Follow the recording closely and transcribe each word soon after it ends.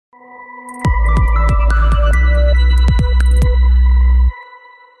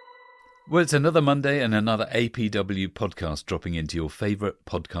Well, it's another Monday and another APW podcast dropping into your favourite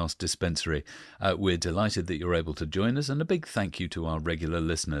podcast dispensary. We're delighted that you're able to join us, and a big thank you to our regular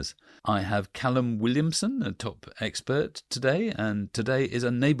listeners. I have Callum Williamson, a top expert today, and today is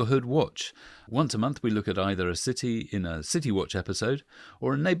a Neighbourhood Watch. Once a month we look at either a city in a Citywatch episode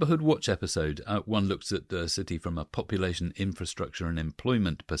or a Neighbourhood Watch episode. One looks at the city from a population, infrastructure and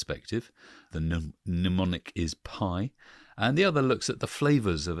employment perspective. The mnemonic is PIE. And the other looks at the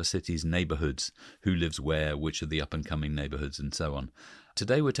flavours of a city's neighbourhoods, who lives where, which are the up-and-coming neighbourhoods, and so on.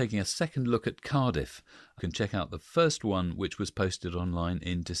 Today we're taking a second look at Cardiff. You can check out the first one, which was posted online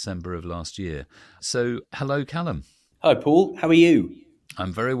in December of last year. So, hello, Callum. Hi, Paul. How are you?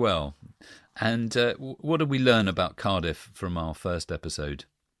 I'm very well. And what did we learn about Cardiff from our first episode?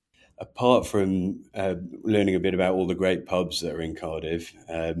 Apart from learning a bit about all the great pubs that are in Cardiff,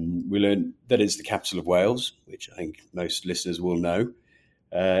 we learned that it's the capital of Wales, which I think most listeners will know.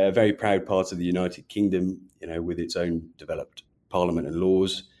 A very proud part of the United Kingdom, with its own developed parliament and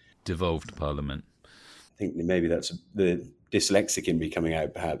laws. Devolved parliament. I think maybe that's the dyslexic in me coming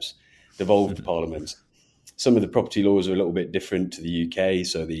out, perhaps. Devolved parliament. Some of the property laws are a little bit different to the UK,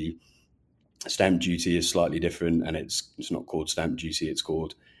 so the stamp duty is slightly different, and it's not called stamp duty, it's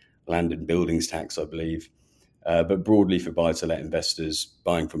called land and buildings tax, I believe. But broadly for buy-to-let investors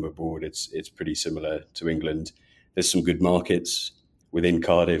buying from abroad, it's pretty similar to England. There's some good markets within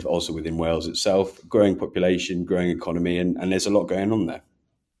Cardiff, also within Wales itself, growing population, growing economy, and there's a lot going on there.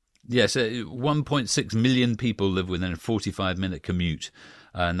 Yes, 1.6 million people live within a 45-minute commute,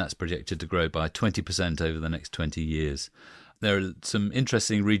 and that's projected to grow by 20% over the next 20 years. There are some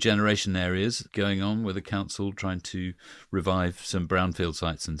interesting regeneration areas going on with the council trying to revive some brownfield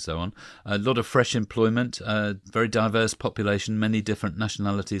sites and so on. A lot of fresh employment, very diverse population, many different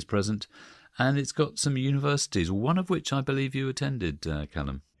nationalities present. And it's got some universities, one of which I believe you attended,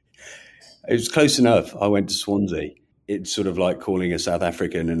 Callum. It was close enough. I went to Swansea. It's sort of like calling a South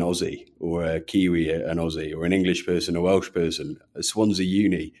African an Aussie, or a Kiwi an Aussie, or an English person a Welsh person, a Swansea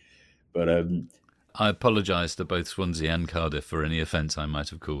uni. But I apologise to both Swansea and Cardiff for any offence I might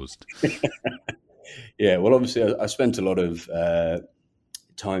have caused. Yeah, well, obviously I spent a lot of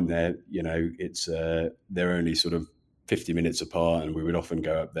time there. It's they're only sort of 50 minutes apart, and we would often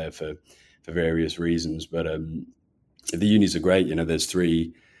go up there for various reasons. But the unis are great. There's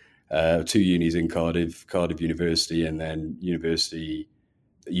two unis in Cardiff University, and then University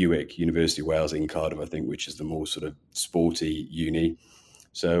UWIC, University of Wales in Cardiff, I think, which is the more sort of sporty uni.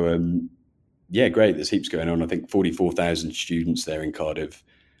 So, yeah, great. There's heaps going on. I think 44,000 students there in Cardiff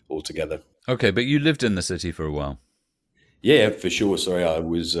altogether. Okay, but you lived in the city for a while. Yeah, for sure. Sorry, I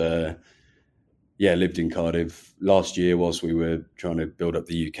was, lived in Cardiff last year whilst we were trying to build up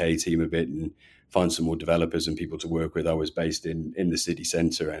the UK team a bit and find some more developers and people to work with. I was based in the city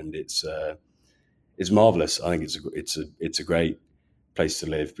centre, and it's marvellous. I think it's a great place to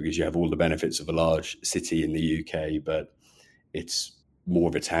live because you have all the benefits of a large city in the UK, but it's more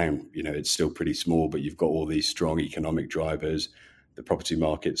of a town. It's still pretty small, but you've got all these strong economic drivers. The property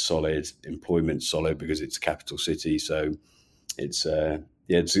market's solid, employment's solid because it's a capital city. So it's a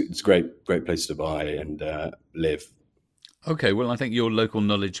great place to buy and live. Okay, well, I think your local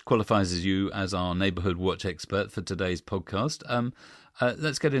knowledge qualifies as you as our Neighbourhood Watch expert for today's podcast.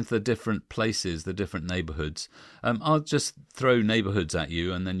 Let's get into the different places, the different neighbourhoods. I'll just throw neighbourhoods at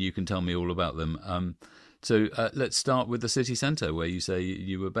you, and then you can tell me all about them. So let's start with the city centre, where you say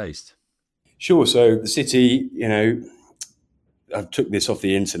you were based. Sure. So the city, I took this off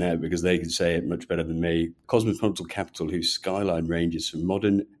the internet because they can say it much better than me. Cosmopolitan capital whose skyline ranges from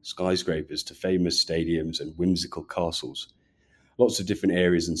modern skyscrapers to famous stadiums and whimsical castles. Lots of different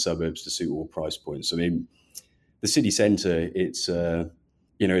areas and suburbs to suit all price points. I mean, the city centre, it's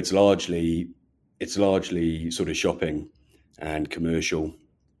largely sort of shopping and commercial.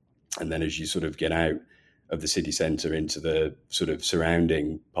 And then as you sort of get out of the city centre into the sort of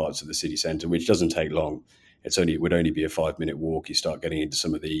surrounding parts of the city centre, which doesn't take long. It would only be a 5-minute walk. You start getting into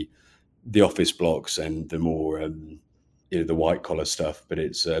some of the office blocks and the more, the white collar stuff. But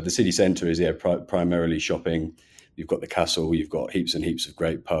it's the city centre is primarily shopping. You've got the castle. You've got heaps and heaps of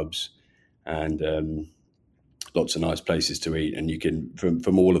great pubs, and lots of nice places to eat. And you can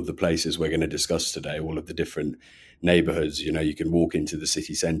from all of the places we're going to discuss today, all of the different neighbourhoods. You can walk into the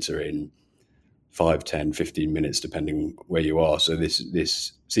city centre in 5, 10, 15 minutes, depending where you are. So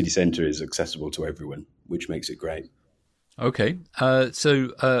this city centre is accessible to everyone, which makes it great. Okay. So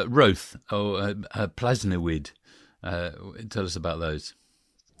Roath or Plasnewid, tell us about those.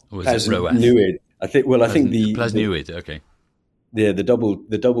 Or is it Roath? Plasnewid. I think the Plasnewid, okay. Yeah, the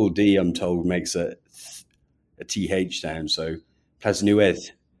double D, I'm told, makes a TH sound. So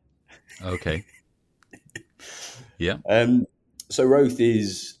Plasnueth. Okay. Yeah. So Roath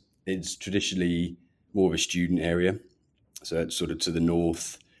is it's traditionally more of a student area. So it's sort of to the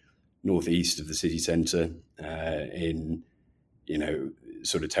northeast of the city centre, in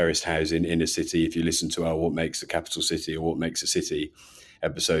sort of terraced housing in a city. If you listen to our "What Makes a Capital City" or "What Makes a City"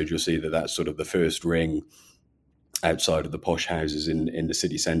 episode, you'll see that that's sort of the first ring outside of the posh houses in the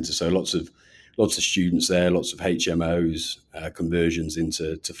city centre. So lots of students there, lots of HMOs, conversions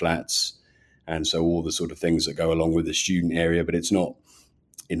into flats, and so all the sort of things that go along with the student area. But it's not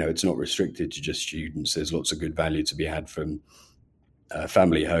restricted to just students. There's lots of good value to be had from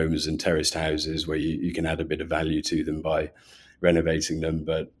family homes and terraced houses where you can add a bit of value to them by renovating them.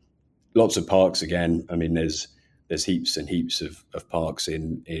 But lots of parks again. I mean, there's heaps and heaps of parks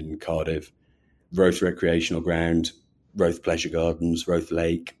in Cardiff. Roath Recreational Ground, Roath Pleasure Gardens, Roath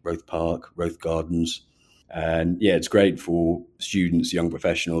Lake, Roath Park, Roath Gardens. And yeah, it's great for students, young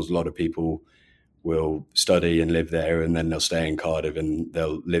professionals. A lot of people will study and live there, and then they'll stay in Cardiff and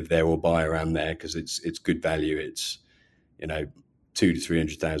they'll live there or buy around there because it's good value. It's £200,000 to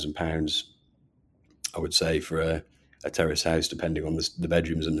 £300,000, I would say, for a terrace house, depending on the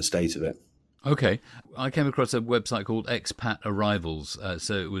bedrooms and the state of it. Okay. I came across a website called Expat Arrivals.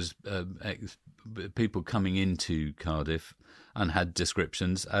 So it was people coming into Cardiff and had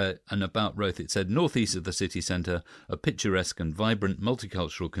descriptions. And about Roath, it said, northeast of the city centre, a picturesque and vibrant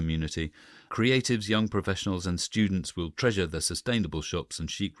multicultural community. Creatives, young professionals and students will treasure the sustainable shops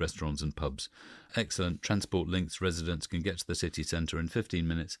and chic restaurants and pubs. Excellent transport links. Residents can get to the city centre in 15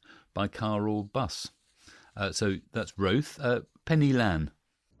 minutes by car or bus. So that's Roath. Penny Lan.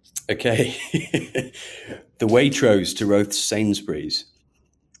 Okay. The Waitrose to Roath Sainsbury's.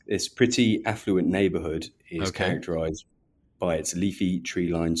 This pretty affluent neighbourhood is characterised by its leafy,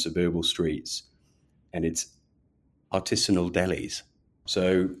 tree-lined suburban streets and its artisanal delis.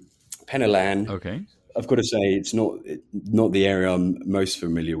 So Pennylan, I've got to say, it's not the area I'm most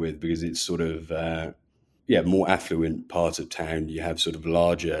familiar with because it's sort of more affluent part of town. You have sort of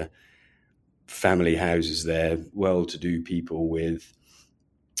larger family houses there, well-to-do people with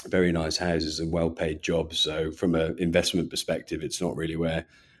very nice houses and well-paid jobs. So from an investment perspective, it's not really where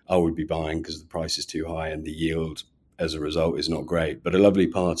I would be buying because the price is too high and the yield as a result is not great. But a lovely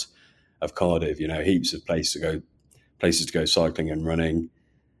part of Cardiff, heaps of places to go cycling and running.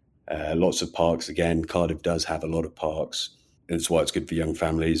 Lots of parks. Again, Cardiff does have a lot of parks. And that's why it's good for young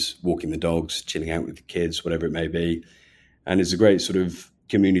families, walking the dogs, chilling out with the kids, whatever it may be. And it's a great sort of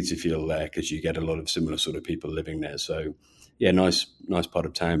community feel there because you get a lot of similar sort of people living there. So yeah, nice part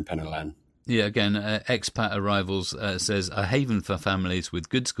of town, Pennylan. Yeah, again, Expat Arrivals says, a haven for families with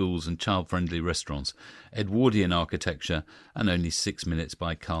good schools and child-friendly restaurants, Edwardian architecture, and only 6 minutes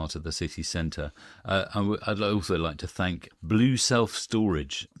by car to the city centre. I'd also like to thank Blue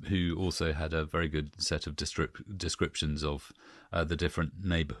Self-Storage, who also had a very good set of descriptions of the different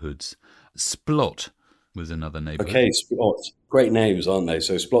neighbourhoods. Splot was another neighbourhood. Okay, Splot. Great names, aren't they?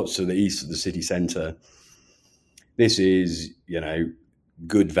 So Splot's to the east of the city centre. This is,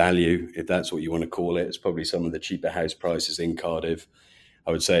 good value, if that's what you want to call it. It's probably some of the cheaper house prices in Cardiff.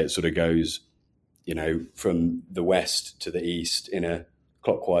 I would say it sort of goes, from the west to the east in a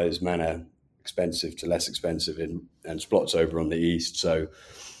clockwise manner, expensive to less expensive, and Splot's over on the east. So,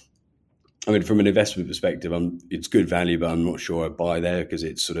 I mean, from an investment perspective, it's good value, but I'm not sure I'd buy there because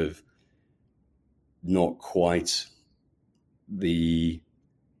it's sort of not quite where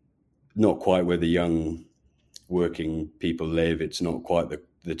the young working people live. It's not quite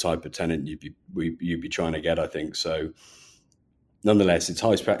the type of tenant you'd be trying to get, I think. So nonetheless, it's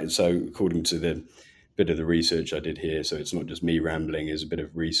high practice. So according to the bit of the research I did here, so it's not just me rambling, it's a bit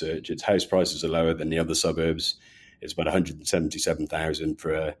of research. Its house prices are lower than the other suburbs. It's about 177,000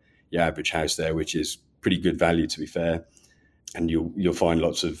 for your average house there, which is pretty good value, to be fair. And you'll find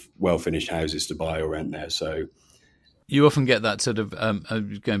lots of well-finished houses to buy or rent there. So you often get that sort of,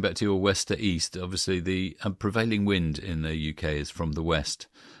 going back to your west to east, obviously the prevailing wind in the UK is from the west.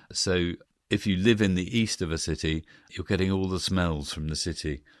 So if you live in the east of a city, you're getting all the smells from the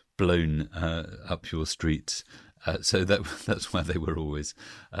city blown up your streets. So that's why they were always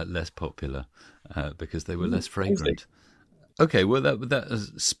less popular, because they were less fragrant. Okay, well, that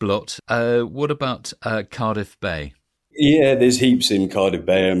was Splot. What about Cardiff Bay? Yeah, there's heaps in Cardiff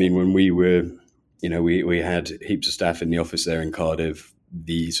Bay. I mean, when we were... we had heaps of staff in the office there in Cardiff.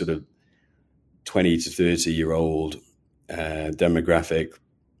 The sort of 20 to 30-year-old demographic,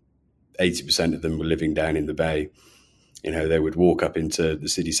 80% of them were living down in the Bay. They would walk up into the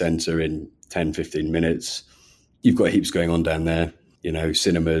city centre in 10, 15 minutes. you've got heaps going on down there.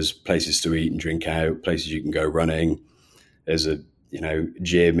 Cinemas, places to eat and drink out, places you can go running. There's a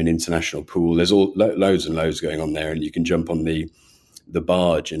gym, an international pool. There's all loads and loads going on there, and you can jump on the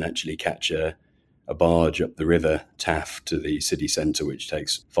barge and actually catch a barge up the river Taff to the city centre, which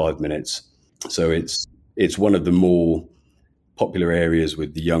takes 5 minutes. So it's one of the more popular areas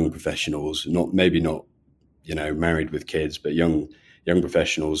with the young professionals, not married with kids, but young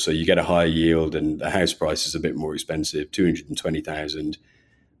professionals. So you get a higher yield, and the house price is a bit more expensive, 220,000,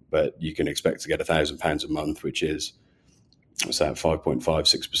 but you can expect to get £1,000 a month, which is, what's that,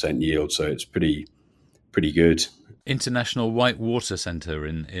 5.56% yield. So it's pretty good. International White Water Centre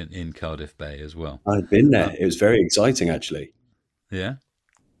in Cardiff Bay as well. I've been there. It was very exciting, actually. Yeah?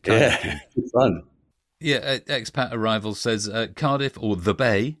 Yeah, it's fun. Yeah, Expat Arrival says Cardiff, or the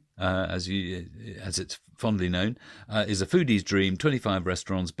Bay, as it's fondly known, is a foodie's dream. 25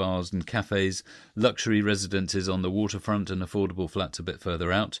 restaurants, bars and cafes, luxury residences on the waterfront and affordable flats a bit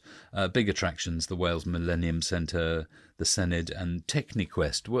further out. Big attractions, the Wales Millennium Centre, the Senedd and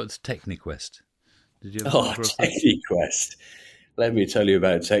Techniquest. What's Techniquest? Did you ever come across that? Techniquest. Let me tell you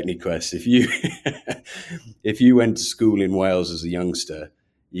about Techniquest. If you went to school in Wales as a youngster,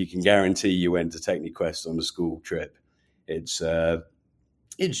 you can guarantee you went to Techniquest on a school trip. It's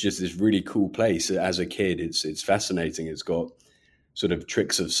just this really cool place. As a kid, it's fascinating. It's got sort of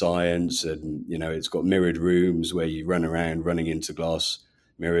tricks of science, and it's got mirrored rooms where you run around running into glass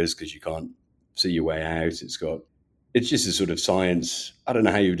mirrors because you can't see your way out. It's just a sort of science. I don't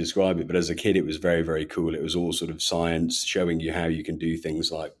know how you would describe it, but as a kid, it was very, very cool. It was all sort of science, showing you how you can do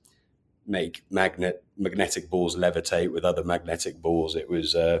things like make magnetic balls levitate with other magnetic balls. It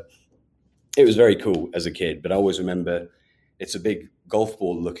was very cool as a kid, but I always remember it's a big golf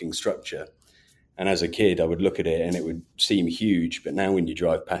ball looking structure. And as a kid, I would look at it and it would seem huge. But now when you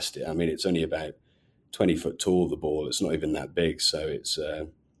drive past it, I mean, it's only about 20 foot tall, the ball. It's not even that big. So it's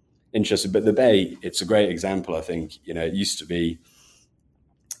interesting. But the Bay, it's a great example, I think. It used to be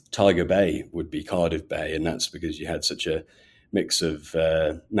Tiger Bay would be Cardiff Bay. And that's because you had such a mix of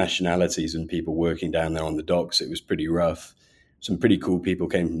nationalities and people working down there on the docks. It was pretty rough. Some pretty cool people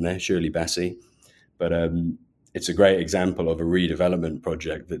came from there, Shirley Bassey. But it's a great example of a redevelopment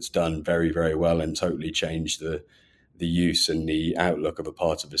project that's done very, very well and totally changed the use and the outlook of a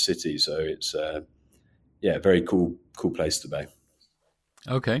part of a city. So it's a very cool place to be.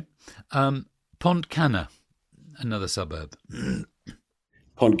 Okay. Pontcanna, another suburb.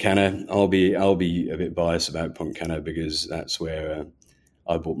 Pontcanna, I'll be a bit biased about Pontcanna because that's where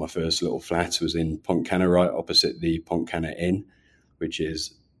I bought my first little flat. Was in Pontcanna, right opposite the Pontcanna Inn, which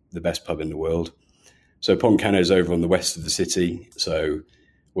is the best pub in the world. So Pontcanna is over on the west of the city. So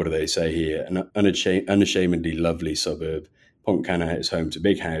what do they say here? An unashamedly lovely suburb. Pontcanna is home to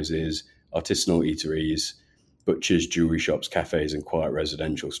big houses, artisanal eateries, butchers, jewelry shops, cafes, and quiet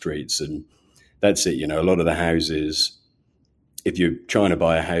residential streets. And that's it. A lot of the houses, if you're trying to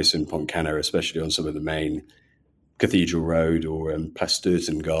buy a house in Pontcanna, especially on some of the main Cathedral Road or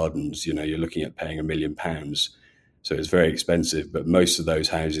Plasturton Gardens, you're looking at paying £1 million. So it's very expensive. But most of those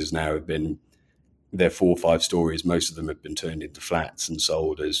houses now they're 4 or 5 stories. Most of them have been turned into flats and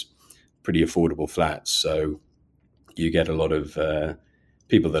sold as pretty affordable flats. So you get a lot of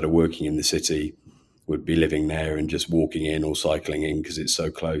people that are working in the city would be living there and just walking in or cycling in because it's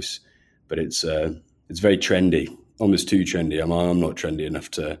so close. But it's very trendy, almost too trendy. I'm not trendy enough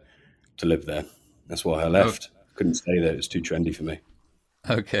to live there. That's why I left. Couldn't stay there. It was too trendy for me.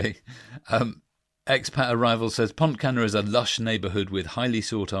 Okay. Expat Arrival says Pontcanna is a lush neighbourhood with highly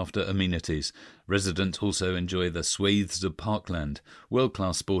sought-after amenities. Residents also enjoy the swathes of parkland,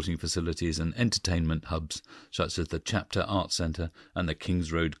 world-class sporting facilities and entertainment hubs, such as the Chapter Arts Centre and the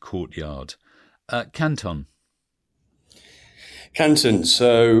Kings Road Courtyard. Canton.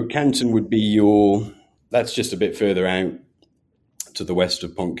 So Canton would be that's just a bit further out to the west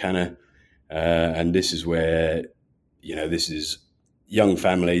of Pontcanna. And this is where, this is young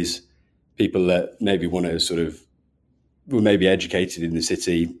families, people that maybe want to were maybe educated in the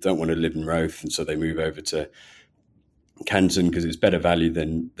city, don't want to live in Roath, and so they move over to Canton because it's better value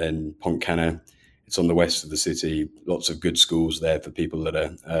than Pontcanna. It's on the west of the city, lots of good schools there for people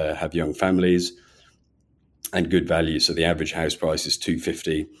that have young families and good value. So the average house price is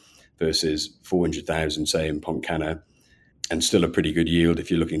 $250 versus $400,000, say, in Pontcanna, and still a pretty good yield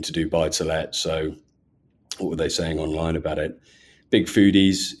if you're looking to do buy-to-let. So what were they saying online about it? Big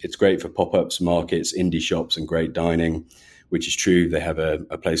foodies. It's great for pop-ups, markets, indie shops, and great dining, which is true. They have a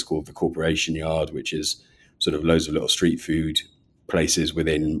place called the Corporation Yard, which is sort of loads of little street food places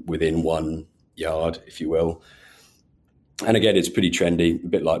within one yard, if you will. And again, it's pretty trendy, a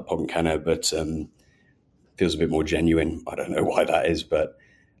bit like Pontcanna, but feels a bit more genuine. I don't know why that is, but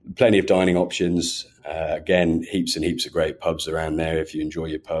plenty of dining options. Again, heaps and heaps of great pubs around there if you enjoy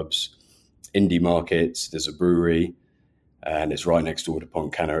your pubs. Indie markets, there's a brewery, and it's right next door to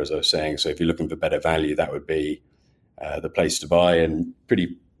Pontcanna, as I was saying. So if you're looking for better value, that would be the place to buy. And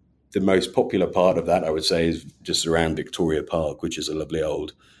the most popular part of that, I would say, is just around Victoria Park, which is a lovely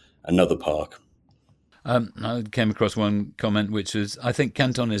another park. I came across one comment which was, I think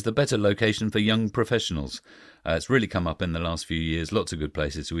Canton is the better location for young professionals. It's really come up in the last few years. Lots of good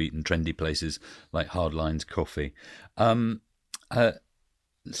places to eat and trendy places like Hardlines Coffee. Llandaff.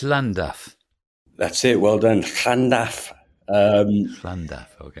 That's it. Well done. Llandaff. Llandaff,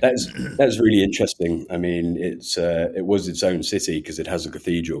 okay. That's really interesting. I mean, it was its own city because it has a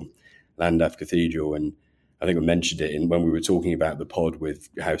cathedral, Llandaff Cathedral, and I think I mentioned it when we were talking about the pod with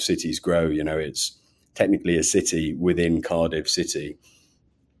how cities grow. You know, it's technically a city within Cardiff City,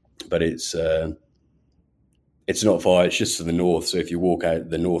 but it's not far. It's just to the north. So if you walk out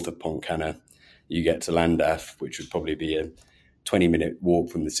the north of Pontcanna, you get to Llandaff, which would probably be a 20-minute walk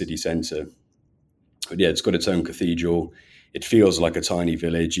from the city centre. But yeah, it's got its own cathedral. It feels like a tiny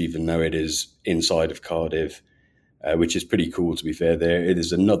village, even though it is inside of Cardiff, which is pretty cool, to be fair. There, it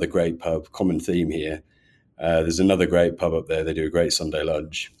is another great pub, common theme here. There's another great pub up there. They do a great Sunday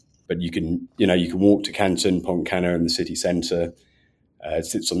lunch. But you can walk to Canton, Pontcanna and the city centre. It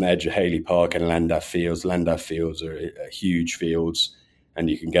sits on the edge of Haley Park and Llandaff Fields. Llandaff Fields are huge fields, and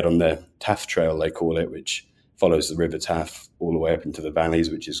you can get on the Taff Trail, they call it, which follows the River Taff all the way up into the valleys,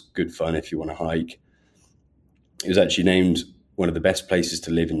 which is good fun if you want to hike. It was actually named one of the best places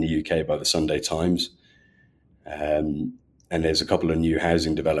to live in the UK by the Sunday Times. And there's a couple of new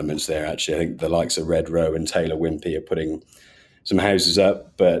housing developments there, actually. I think the likes of Red Row and Taylor Wimpey are putting some houses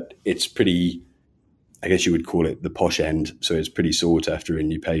up, but it's pretty, I guess you would call it the posh end. So it's pretty sought after,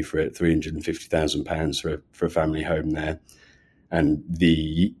 and you pay for it £350,000 for a family home there. And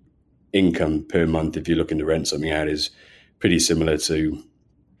the income per month, if you're looking to rent something out, is pretty similar to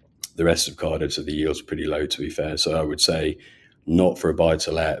the rest of Cardiff. So the yield's pretty low, to be fair. So I would say not for a buy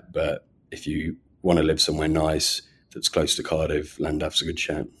to let, but if you want to live somewhere nice that's close to Cardiff, Llandaff's a good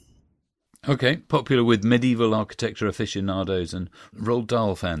shout. Okay, popular with medieval architecture aficionados and Roald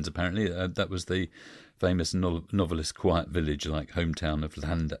Dahl fans, apparently. That was the famous novelist Quiet Village, like hometown of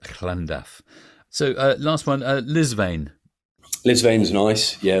Llandaff. So last one, Lisvane. Lisvane's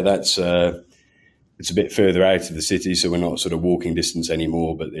nice. Yeah, that's it's a bit further out of the city, so we're not sort of walking distance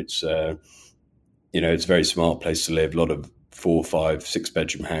anymore, but it's it's a very smart place to live. A lot of 4, 5, 6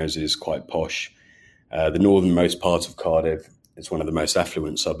 bedroom houses, quite posh. The northernmost part of Cardiff is one of the most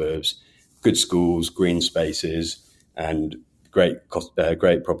affluent suburbs. Good schools, green spaces, and great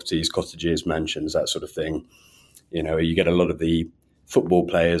properties, cottages, mansions, that sort of thing. You know, you get a lot of the football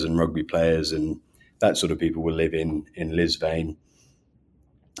players and rugby players and that sort of people will live in Lisvane.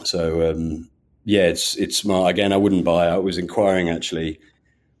 So, it's smart. Again, I wouldn't buy. I was inquiring actually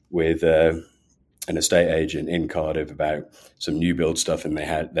with an estate agent in Cardiff about some new build stuff, and they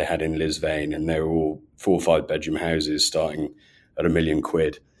had in Lisvane, and they were all 4 or 5 bedroom houses starting at £1 million.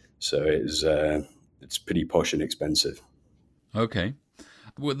 So it's pretty posh and expensive. Okay.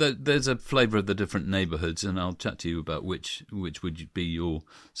 Well, there's a flavour of the different neighbourhoods, and I'll chat to you about which would be your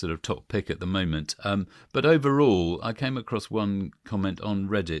sort of top pick at the moment. But overall, I came across one comment on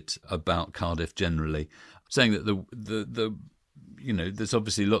Reddit about Cardiff generally, saying that the there's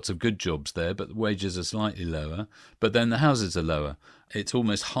obviously lots of good jobs there, but the wages are slightly lower. But then the houses are lower. It's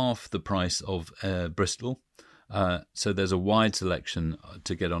almost half the price of Bristol. So there's a wide selection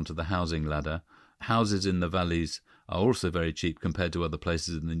to get onto the housing ladder. Houses in the valleys are also very cheap compared to other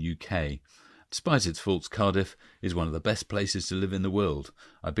places in the UK. Despite its faults, Cardiff is one of the best places to live in the world.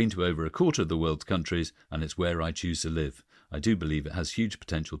 I've been to over a quarter of the world's countries, and it's where I choose to live. I do believe it has huge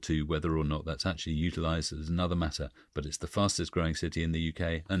potential too. Whether or not that's actually utilised is another matter, but it's the fastest growing city in the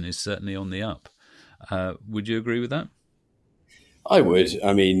UK and is certainly on the up. Would you agree with that? I would.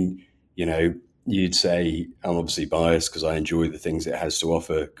 I mean, you'd say I'm obviously biased because I enjoy the things it has to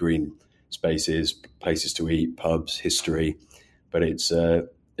offer: green spaces, places to eat, pubs, history. But it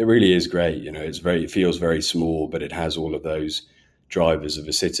really is great. It feels very small, but it has all of those drivers of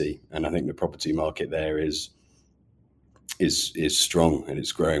a city. And I think the property market there is strong and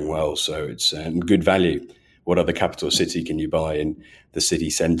it's growing well. So it's good value. What other capital city can you buy in the city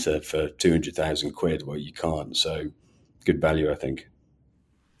centre for £200,000? Well, you can't. So good value, I think.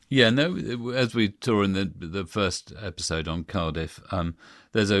 Yeah, no, as we saw in the first episode on Cardiff,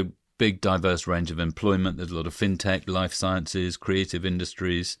 there's a big diverse range of employment. There's a lot of fintech, life sciences, creative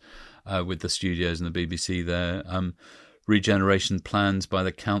industries with the studios and the BBC there. regeneration plans by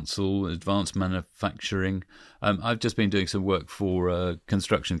the council, advanced manufacturing. I've just been doing some work for a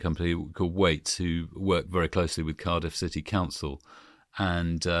construction company called Waits, who work very closely with Cardiff City Council,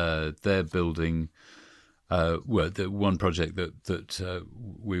 and they're building. The one project that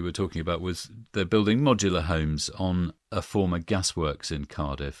we were talking about was they're building modular homes on a former gasworks in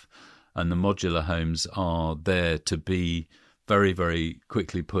Cardiff, and the modular homes are there to be very, very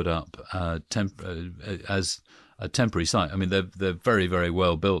quickly put up as a temporary site. I mean, they're very, very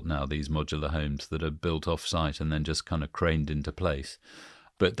well built now, these modular homes that are built off-site and then just kind of craned into place.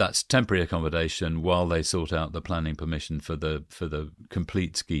 But that's temporary accommodation while they sort out the planning permission for the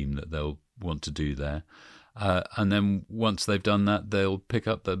complete scheme that they'll want to do there. And then once they've done that, they'll pick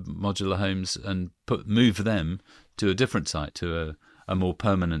up the modular homes and move them to a different site, to a more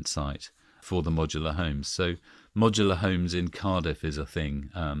permanent site for the modular homes. So modular homes in Cardiff is a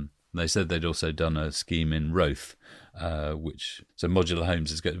thing. They said they'd also done a scheme in Roath, so modular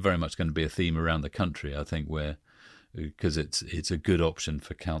homes is very much going to be a theme around the country, I think, because it's a good option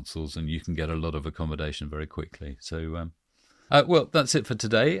for councils and you can get a lot of accommodation very quickly. So, well, that's it for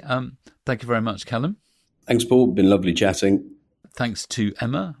today. Thank you very much, Callum. Thanks, Paul. Been lovely chatting. Thanks to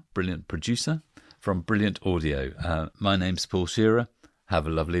Emma, brilliant producer from Brilliant Audio. My name's Paul Shearer. Have a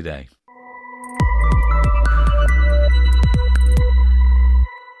lovely day.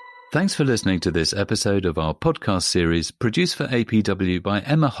 Thanks for listening to this episode of our podcast series produced for APW by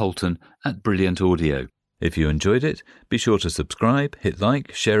Emma Holton at Brilliant Audio. If you enjoyed it, be sure to subscribe, hit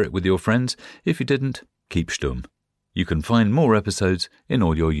like, share it with your friends. If you didn't, keep stum. You can find more episodes in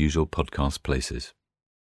all your usual podcast places.